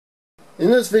In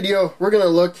this video, we're going to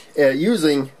look at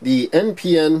using the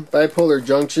NPN bipolar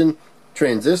junction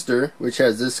transistor, which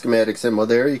has this schematic symbol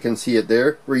there. You can see it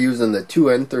there. We're using the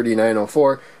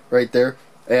 2N3904 right there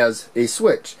as a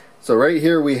switch. So right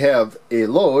here we have a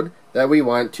load that we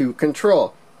want to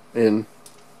control, and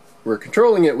we're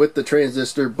controlling it with the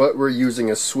transistor, but we're using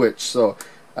a switch. So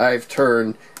I've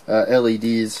turned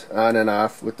LEDs on and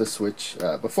off with the switch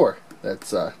before.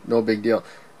 That's no big deal.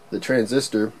 The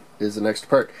transistor is the next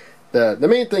part. The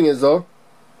main thing is, though,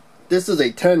 this is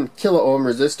a 10 kilo ohm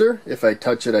resistor. If I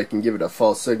touch it, I can give it a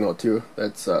false signal too.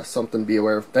 That's something to be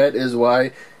aware of. That is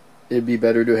why it'd be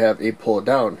better to have a pull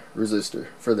down resistor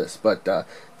for this, but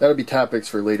that'll be topics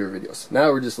for later videos.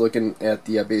 Now we're just looking at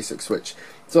the basic switch.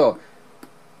 So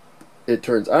it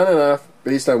turns on and off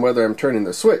based on whether I'm turning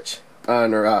the switch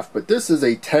on or off. But this is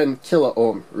a 10 kilo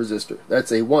ohm resistor.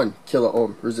 That's a 1 kilo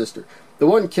ohm resistor. The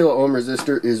 1 kilo ohm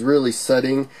resistor is really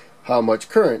setting how much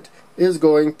current is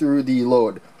going through the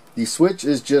load. The switch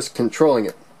is just controlling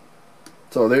it.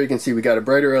 So there you can see we got a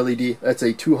brighter LED. That's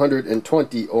a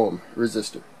 220 ohm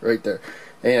resistor right there.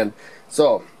 And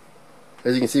so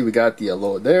as you can see, we got the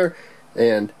load there,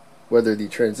 and whether the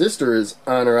transistor is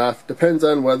on or off depends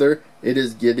on whether it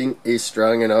is getting a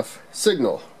strong enough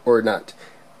signal or not.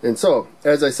 And so,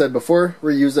 as I said before,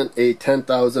 we're using a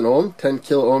 10,000 ohm, 10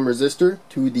 kilo ohm resistor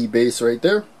to the base right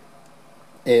there.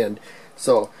 And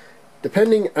so,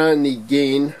 depending on the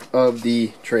gain of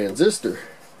the transistor,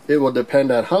 it will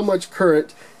depend on how much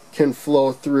current can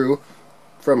flow through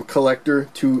from collector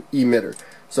to emitter.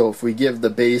 So if we give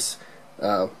the base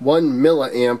 1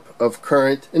 milliamp of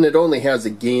current, and it only has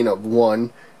a gain of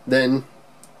 1, then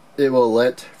it will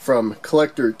let from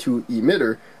collector to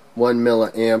emitter 1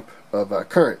 milliamp of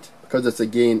current, because it's a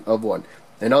gain of 1.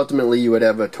 And ultimately you would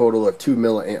have a total of 2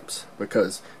 milliamps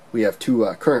because we have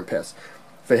 2 current paths.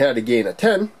 If it had a gain of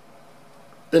 10,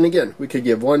 then again we could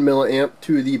give 1 milliamp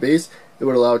to the base. It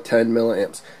would allow 10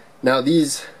 milliamps. Now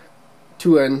these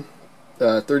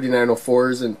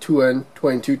 2N3904s and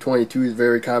 2N2222s,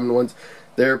 very common ones,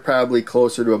 they're probably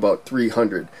closer to about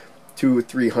 300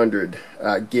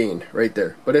 gain right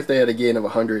there. But if they had a gain of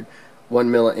 100, 1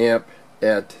 milliamp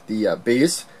at the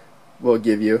base will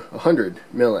give you 100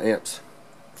 milliamps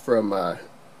from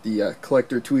the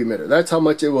collector to emitter. That's how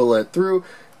much it will let through.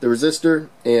 The resistor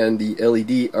and the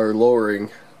LED are lowering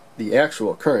the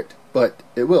actual current, but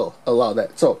it will allow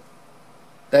that. So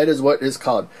that is what is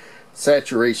called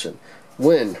saturation.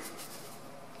 When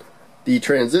the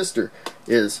transistor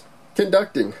is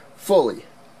conducting fully,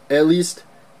 at least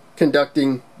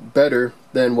conducting better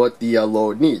than what the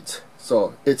load needs.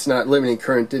 So it's not limiting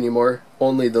current anymore,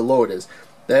 only the load is.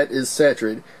 That is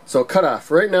saturated. So cut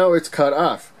off. Right now it's cut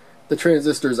off. The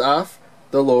transistor is off.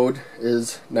 The load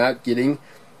is not getting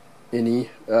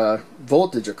any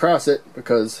voltage across it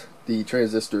because the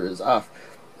transistor is off.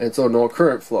 And so no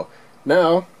current flow.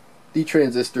 Now the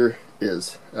transistor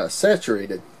is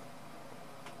saturated.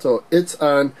 So it's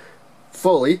on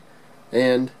fully,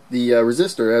 and the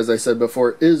resistor, as I said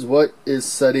before, is what is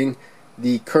setting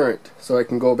the current. So I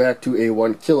can go back to a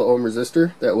 1 kilo ohm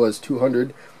resistor that was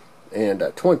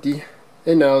 220,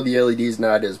 and now the LED is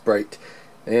not as bright,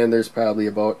 and there's probably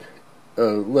about a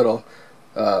little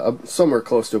somewhere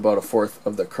close to about 1/4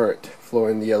 of the current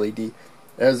flowing the LED,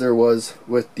 as there was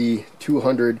with the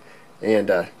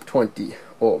 220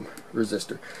 ohm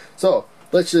resistor. So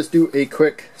let's just do a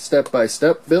quick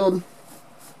step-by-step build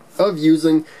of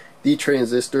using the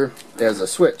transistor as a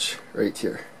switch right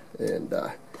here. And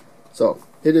so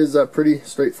it is pretty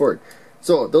straightforward.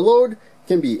 So the load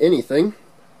can be anything.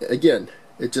 Again,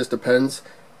 it just depends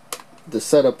the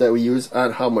setup that we use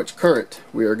on how much current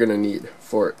we are going to need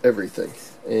for everything.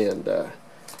 And there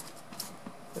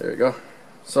we go.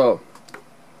 So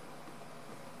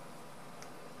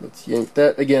let's yank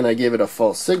that. Again, I gave it a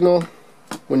false signal.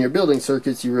 When you're building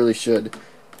circuits, you really should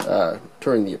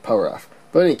turn the power off.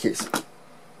 But in any case,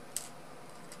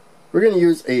 we're going to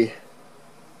use a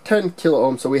 10 kilo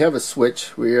ohm. So we have a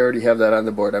switch. We already have that on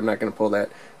the board. I'm not going to pull that.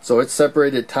 So it's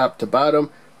separated top to bottom,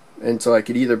 and so I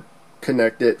could either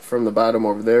connect it from the bottom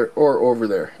over there or over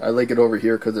there. I like it over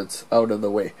here because it's out of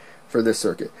the way for this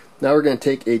circuit. Now we're going to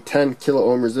take a 10 kilo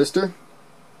ohm resistor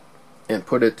and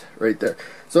put it right there.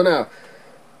 So now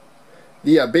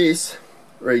the base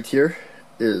right here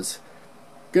is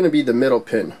going to be the middle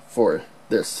pin for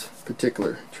this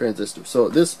particular transistor. So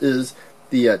this is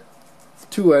the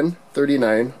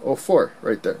 2N3904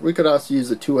 right there. We could also use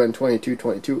the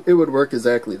 2N2222. It would work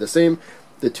exactly the same.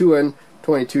 The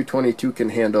 2N2222 can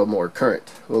handle more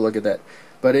current. We'll look at that.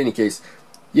 But in any case,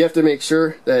 you have to make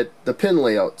sure that the pin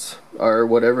layouts are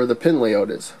whatever the pin layout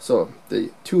is. So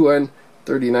the 2N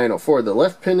 2N3904. The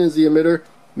left pin is the emitter,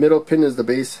 middle pin is the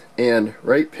base, and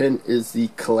right pin is the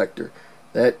collector.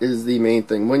 That is the main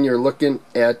thing when you're looking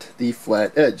at the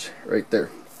flat edge right there.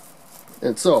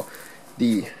 And so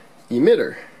the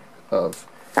emitter of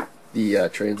the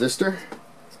transistor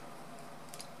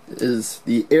is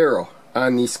the arrow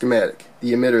on the schematic,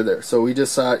 the emitter there. So we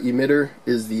just saw emitter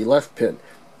is the left pin,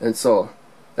 and so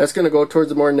that's going to go towards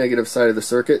the more negative side of the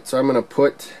circuit. So I'm going to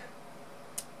put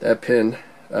that pin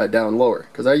down lower,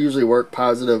 because I usually work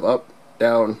positive up,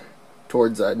 down,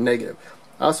 towards negative.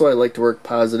 Also, I like to work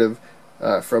positive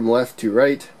from left to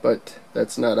right, but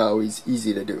that's not always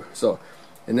easy to do. So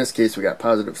in this case, we got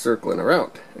positive circling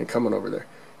around and coming over there.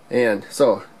 And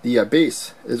so the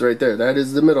base is right there. That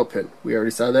is the middle pin. We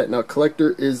already saw that. Now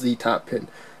collector is the top pin.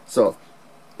 So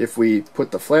if we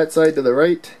put the flat side to the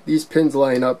right, these pins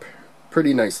line up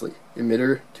pretty nicely.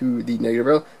 Emitter to the negative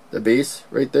rail, the base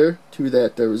right there to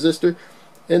that resistor,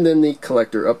 and then the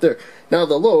collector up there. Now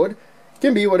the load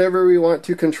can be whatever we want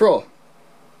to control.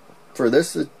 For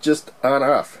this, it's just on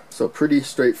off. So pretty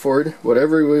straightforward.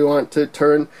 Whatever we want to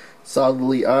turn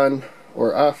solidly on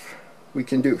or off, we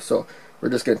can do. So we're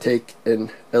just going to take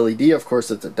an LED. Of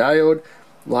course, it's a diode.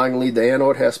 Long lead, the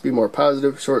anode, has to be more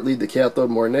positive. Short lead, the cathode,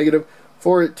 more negative,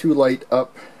 for it to light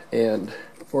up and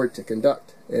for it to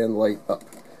conduct and light up.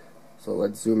 So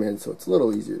let's zoom in so it's a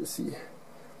little easier to see.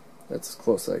 That's as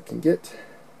close as I can get.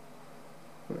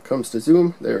 When it comes to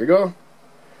zoom, there we go.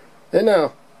 And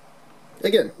now,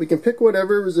 again, we can pick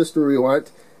whatever resistor we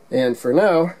want. And for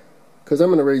now, because I'm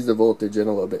going to raise the voltage in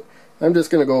a little bit, I'm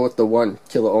just going to go with the 1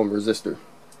 kilo ohm resistor.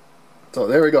 So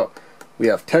there we go. We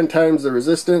have 10 times the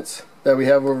resistance that we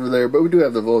have over there, but we do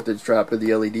have the voltage drop of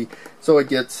the LED, so it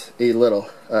gets a little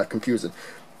confusing.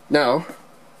 Now,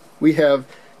 we have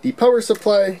the power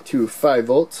supply to 5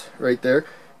 volts right there,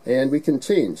 and we can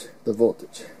change the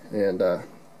voltage. And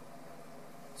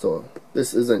so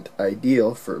this isn't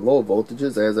ideal for low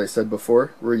voltages. As I said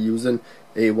before, we're using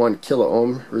a 1 kilo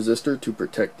ohm resistor to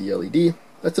protect the LED.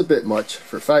 That's a bit much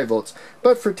for 5 volts,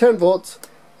 but for 10 volts,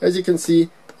 as you can see,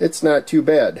 it's not too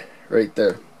bad right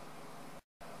there.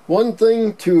 One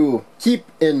thing to keep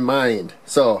in mind,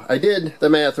 so I did the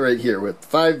math right here. With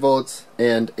 5 volts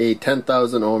and a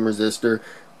 10,000 ohm resistor,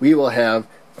 we will have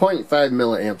 0.5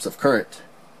 milliamps of current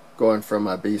going from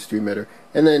a base to emitter.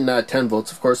 And then 10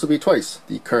 volts, of course, will be twice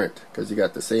the current, because you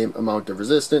got the same amount of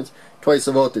resistance, twice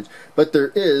the voltage. But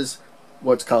there is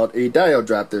what's called a diode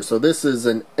drop there. So this is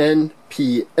an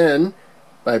NPN,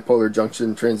 bipolar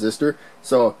junction transistor.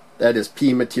 So that is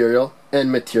P material,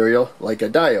 N material, like a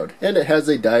diode. And it has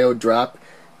a diode drop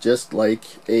just like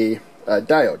a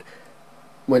diode.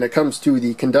 When it comes to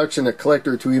the conduction of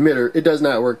collector to emitter, it does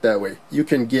not work that way. You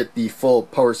can get the full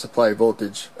power supply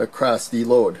voltage across the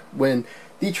load when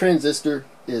the transistor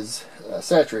is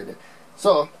saturated.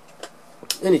 So,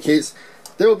 in any case,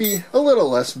 there will be a little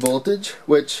less voltage,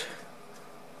 which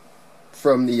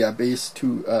from the base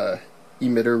to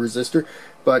emitter resistor,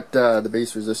 but the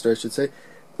base resistor I should say,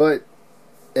 but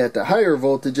at the higher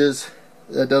voltages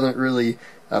that doesn't really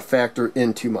factor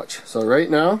in too much. So right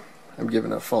now I'm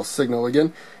giving a false signal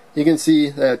again. You can see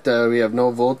that we have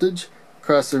no voltage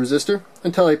across the resistor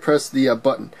until I press the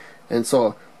button, and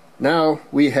so now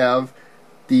we have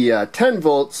the 10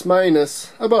 volts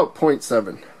minus about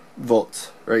 0.7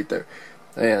 volts right there.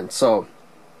 And so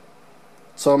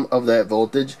some of that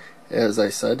voltage, as I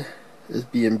said, is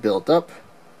being built up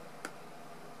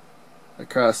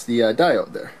across the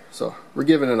diode there. So we're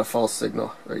giving it a false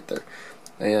signal right there,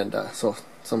 and so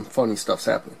some funny stuff's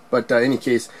happening. But in any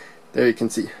case, there you can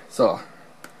see. So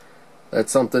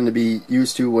that's something to be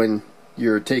used to when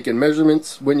you're taking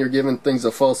measurements, when you're giving things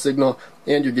a false signal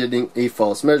and you're getting a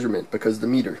false measurement, because the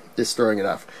meter is throwing it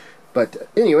off. But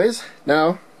anyways,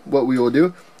 now what we will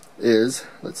do is,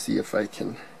 let's see if I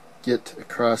can get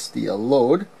across the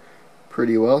load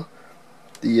pretty well.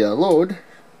 The load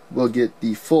will get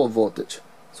the full voltage.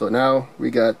 So now we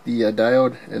got the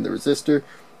diode and the resistor.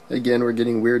 Again, we're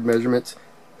getting weird measurements,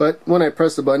 but when I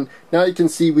press the button, now you can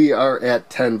see we are at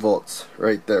 10 volts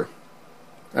right there.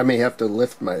 I may have to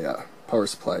lift my power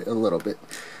supply a little bit.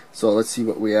 So let's see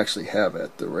what we actually have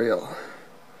at the rail.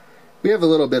 We have a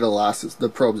little bit of losses. The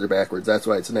probes are backwards, that's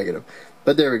why it's negative.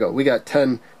 But there we go, we got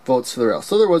 10 volts to the rail.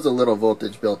 So there was a little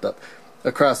voltage built up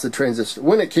across the transistor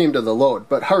when it came to the load,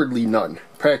 but hardly none,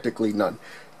 practically none.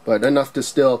 But enough to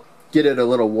still get it a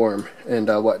little warm and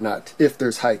whatnot if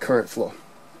there's high current flow.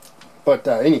 But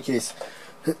in any case,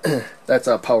 that's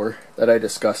power that I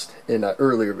discussed in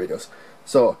earlier videos.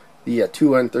 So the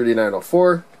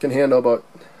 2N3904 can handle about,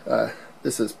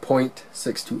 this is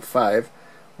 0.625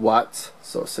 watts,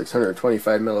 so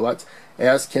 625 milliwatts,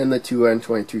 as can the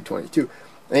 2N2222.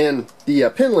 And the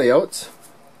pin layouts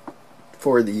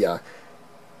for the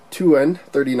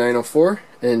 2N3904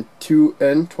 and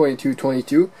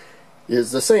 2N2222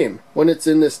 is the same when it's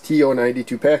in this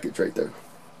TO92 package right there.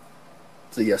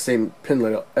 It's the same pin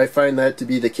layout. I find that to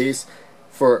be the case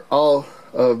for all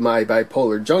of my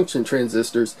bipolar junction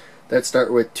transistors that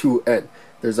start with 2N.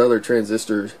 There's other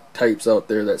transistor types out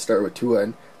there that start with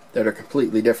 2N that are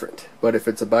completely different. But if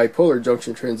it's a bipolar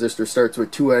junction transistor starts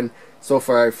with 2N, so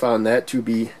far I've found that to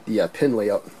be the pin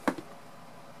layout.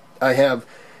 I have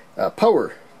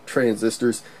power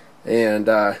transistors, and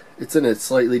it's in a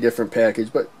slightly different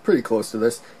package, but pretty close to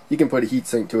this. You can put a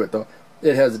heatsink to it though.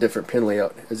 It has a different pin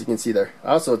layout, as you can see there.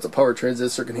 Also, it's a power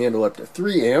transistor, can handle up to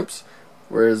 3 amps,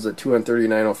 whereas the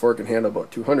 2N3904 can handle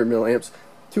about 200 milliamps.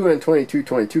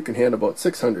 2N2222 can handle about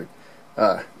 600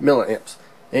 milliamps.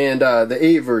 And the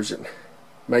A version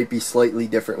might be slightly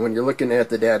different. When you're looking at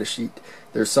the data sheet,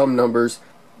 there's some numbers,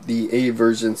 the A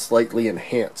version slightly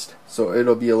enhanced. So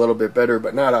it'll be a little bit better,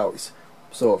 but not always.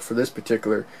 So for this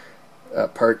particular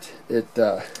part, it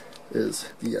is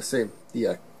the same,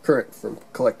 the current from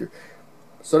collector.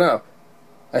 So now,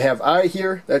 I have I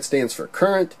here, that stands for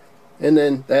current, and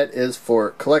then that is for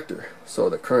collector. So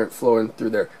the current flowing through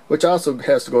there, which also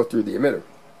has to go through the emitter.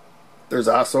 There's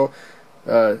also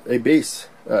a base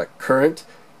current.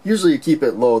 Usually you keep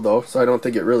it low though, so I don't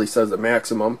think it really says a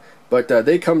maximum, but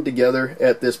they come together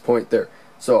at this point there.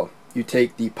 So you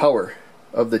take the power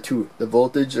of the two, the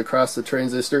voltage across the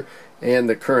transistor and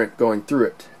the current going through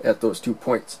it at those 2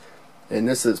 points. And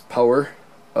this is power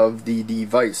of the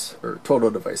device, or total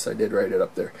device. I did write it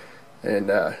up there.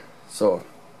 And so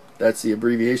that's the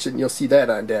abbreviation. You'll see that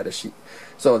on data sheet.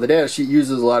 So the data sheet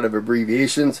uses a lot of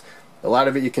abbreviations. A lot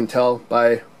of it you can tell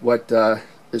by what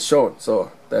is shown.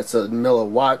 So that's a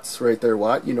milliwatts right there,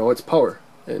 watt. You know it's power,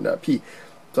 and P.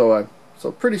 So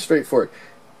pretty straightforward.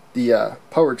 The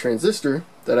power transistor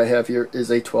that I have here is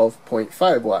a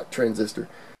 12.5 watt transistor.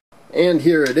 And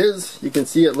here it is. You can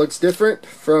see it looks different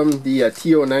from the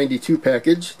TO92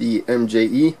 package, the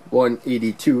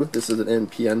MJE182. This is an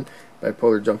NPN,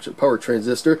 bipolar junction power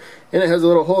transistor, and it has a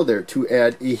little hole there to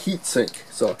add a heat sink.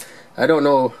 So I don't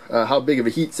know how big of a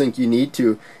heat sink you need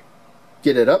to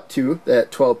get it up to that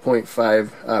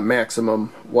 12.5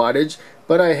 maximum wattage,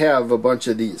 but I have a bunch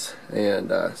of these,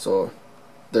 and so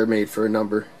they're made for a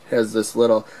number. It has this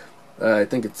little, I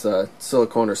think it's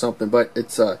silicone or something, but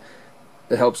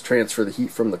it helps transfer the heat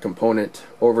from the component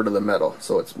over to the metal.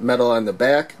 So it's metal on the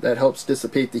back that helps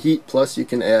dissipate the heat, plus you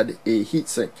can add a heat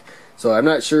sink. So I'm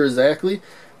not sure exactly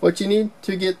what you need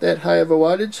to get that high of a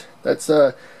wattage. That's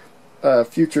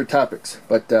future topics,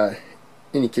 but in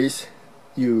any case,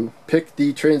 you pick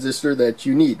the transistor that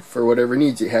you need for whatever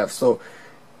needs you have. So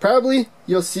probably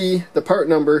you'll see the part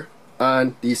number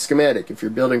on the schematic if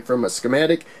you're building from a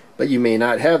schematic, but you may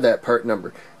not have that part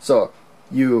number. So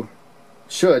you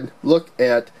should look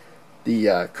at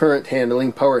the current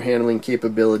handling, power handling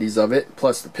capabilities of it,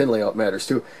 plus the pin layout matters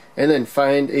too, and then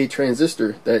find a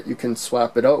transistor that you can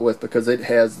swap it out with because it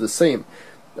has the same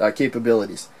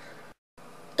capabilities.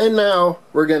 And now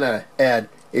we're gonna add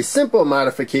a simple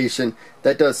modification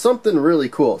that does something really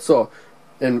cool. So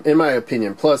in my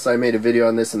opinion, plus I made a video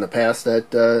on this in the past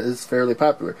that is fairly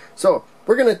popular. So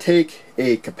we're gonna take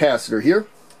a capacitor here,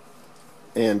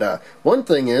 and one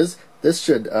thing is this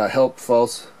should help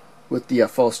with the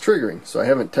false triggering. So I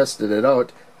haven't tested it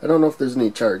out. I don't know if there's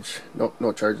any charge. Nope,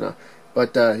 no charge now.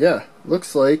 But yeah,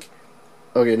 looks like,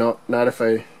 okay, no, not if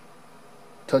I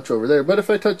touch over there, but if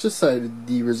I touch this side of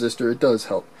the resistor, it does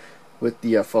help with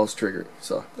the false triggering.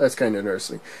 So that's kind of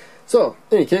interesting. So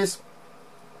in any case,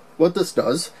 what this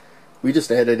does, we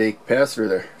just added a capacitor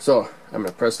there. So I'm going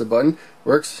to press the button.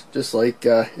 Works just like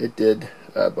it did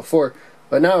before.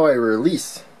 But now I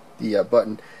release the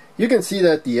button. You can see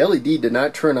that the LED did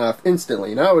not turn off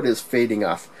instantly. Now it is fading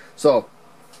off. So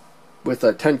with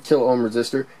a 10 kilo ohm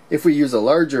resistor, if we use a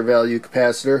larger value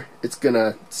capacitor, it's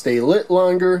gonna stay lit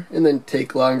longer and then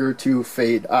take longer to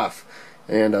fade off.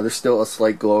 And there's still a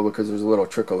slight glow because there's a little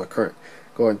trickle of current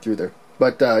going through there.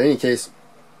 But in any case,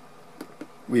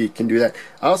 we can do that.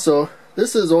 Also,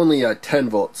 this is only 10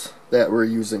 volts that we're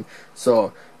using,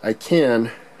 so I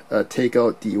can take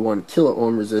out the 1 kilo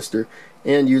ohm resistor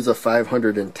and use a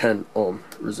 510 ohm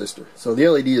resistor. So the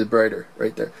LED is brighter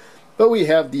right there. But we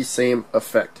have the same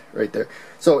effect right there.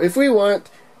 So if we want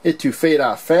it to fade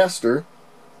off faster,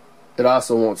 it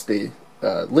also won't stay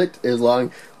lit as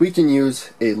long, we can use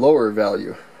a lower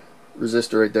value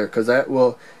resistor right there, because that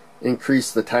will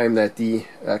increase the time that the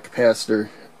capacitor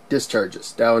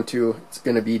discharges down to, it's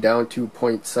going to be down to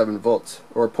 0.7 volts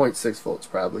or 0.6 volts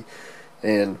probably.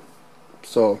 And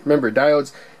so remember,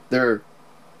 diodes, their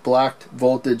blocked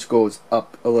voltage goes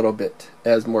up a little bit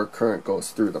as more current goes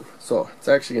through them. So it's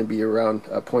actually going to be around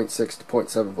 0.6 to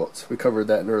 0.7 volts. We covered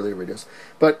that in earlier videos.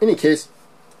 But in any case,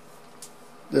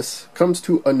 this comes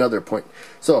to another point.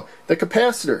 So the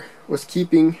capacitor was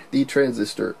keeping the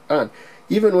transistor on,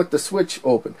 even with the switch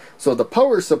open. So the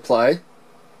power supply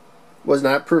was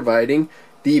not providing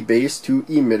the base to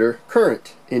emitter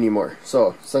current anymore.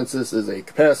 So since this is a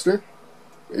capacitor,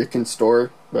 it can store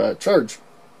charge.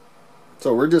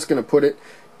 So we're just going to put it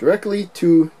directly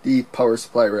to the power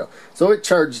supply rail. So it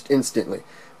charged instantly.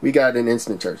 We got an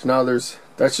instant charge. Now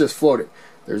that's just floating.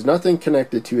 There's nothing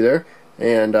connected to there.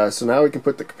 And so now we can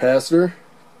put the capacitor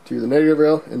to the negative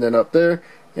rail and then up there.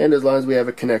 And as long as we have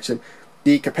a connection.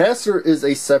 The capacitor is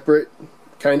a separate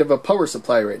kind of a power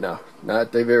supply right now.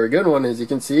 Not a very good one, as you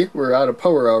can see. We're out of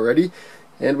power already.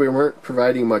 And we weren't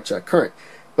providing much current.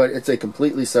 But it's a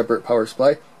completely separate power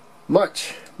supply.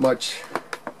 Much, much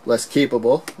less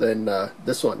capable than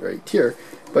this one right here,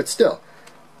 but still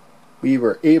we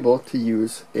were able to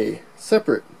use a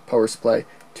separate power supply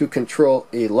to control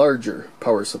a larger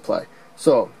power supply.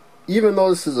 So even though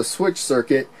this is a switch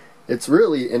circuit, it's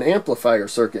really an amplifier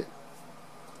circuit.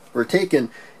 We're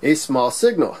taking a small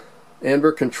signal and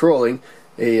we're controlling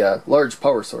a large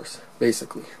power source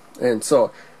basically. And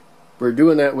so we're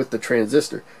doing that with the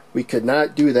transistor. We could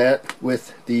not do that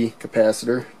with the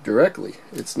capacitor directly.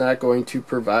 It's not going to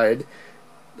provide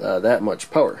that much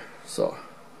power. So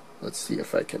let's see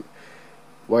if I can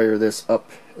wire this up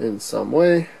in some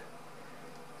way.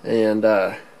 And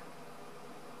so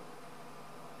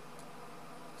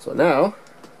now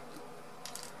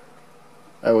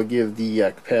I will give the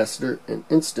capacitor an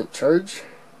instant charge.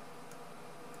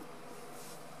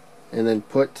 And then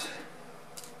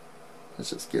let's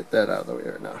just get that out of the way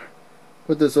right now.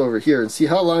 Put this over here and see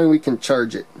how long we can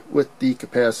charge it with the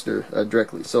capacitor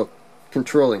directly. So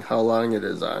controlling how long it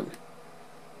is on.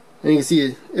 And you can see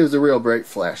it was a real bright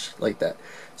flash like that.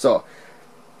 So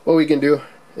what we can do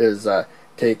is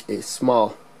take a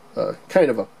small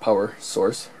kind of a power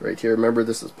source right here. Remember,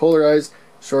 this is polarized,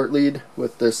 short lead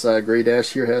with this gray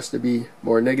dash here has to be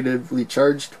more negatively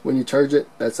charged when you charge it.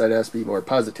 That side has to be more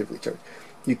positively charged.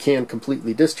 You can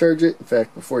completely discharge it. In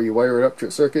fact, before you wire it up to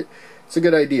a circuit, it's a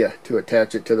good idea to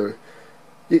attach it to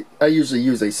I usually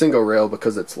use a single rail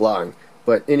because it's long,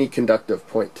 but any conductive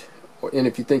point. And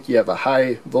if you think you have a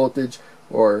high voltage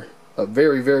or a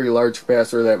very, very large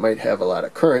capacitor that might have a lot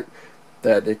of current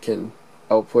that it can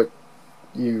output,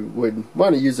 you would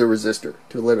want to use a resistor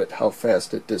to limit how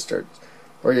fast it discharges,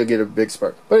 or you'll get a big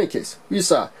spark. But in any case, you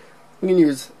saw we can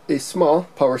use a small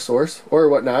power source or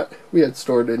whatnot. We had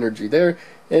stored energy there,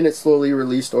 and it slowly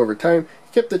released over time,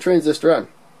 kept the transistor on.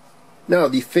 Now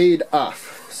the fade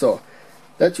off. So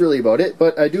that's really about it,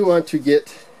 but I do want to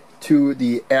get to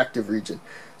the active region.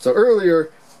 So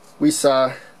earlier we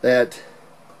saw that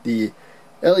the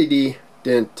LED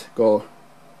didn't go,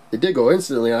 it did go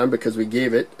instantly on because we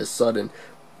gave it a sudden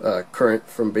current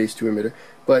from base to emitter,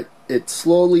 but it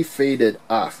slowly faded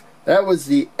off. That was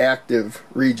the active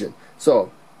region.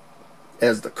 So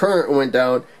as the current went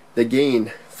down, the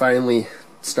gain finally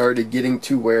started getting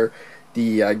to where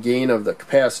the gain of the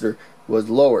capacitor was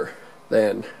lower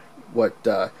than what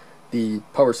the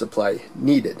power supply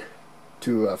needed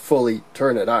to fully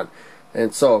turn it on.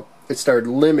 And so it started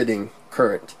limiting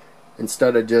current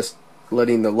instead of just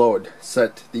letting the load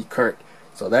set the current.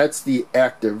 So that's the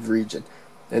active region.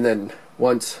 And then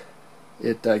once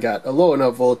it got a low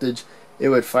enough voltage, it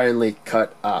would finally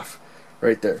cut off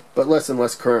right there. But less and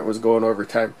less current was going over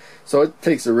time. So it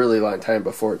takes a really long time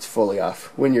before it's fully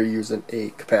off when you're using a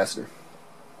capacitor.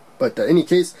 But in any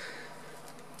case,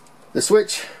 the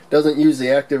switch doesn't use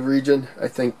the active region. I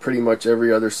think pretty much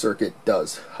every other circuit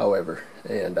does, however.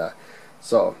 And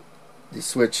so the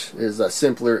switch is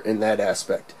simpler in that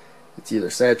aspect. It's either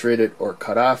saturated or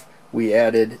cut off. We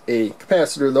added a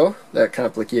capacitor though. That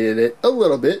complicated it a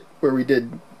little bit, where we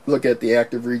did look at the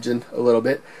active region a little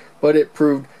bit, but it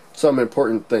proved some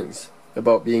important things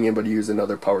about being able to use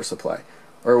another power supply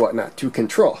or whatnot to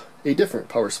control a different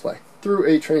power supply through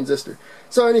a transistor.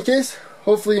 So in any case,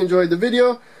 hopefully you enjoyed the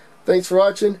video. Thanks for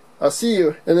watching. I'll see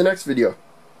you in the next video.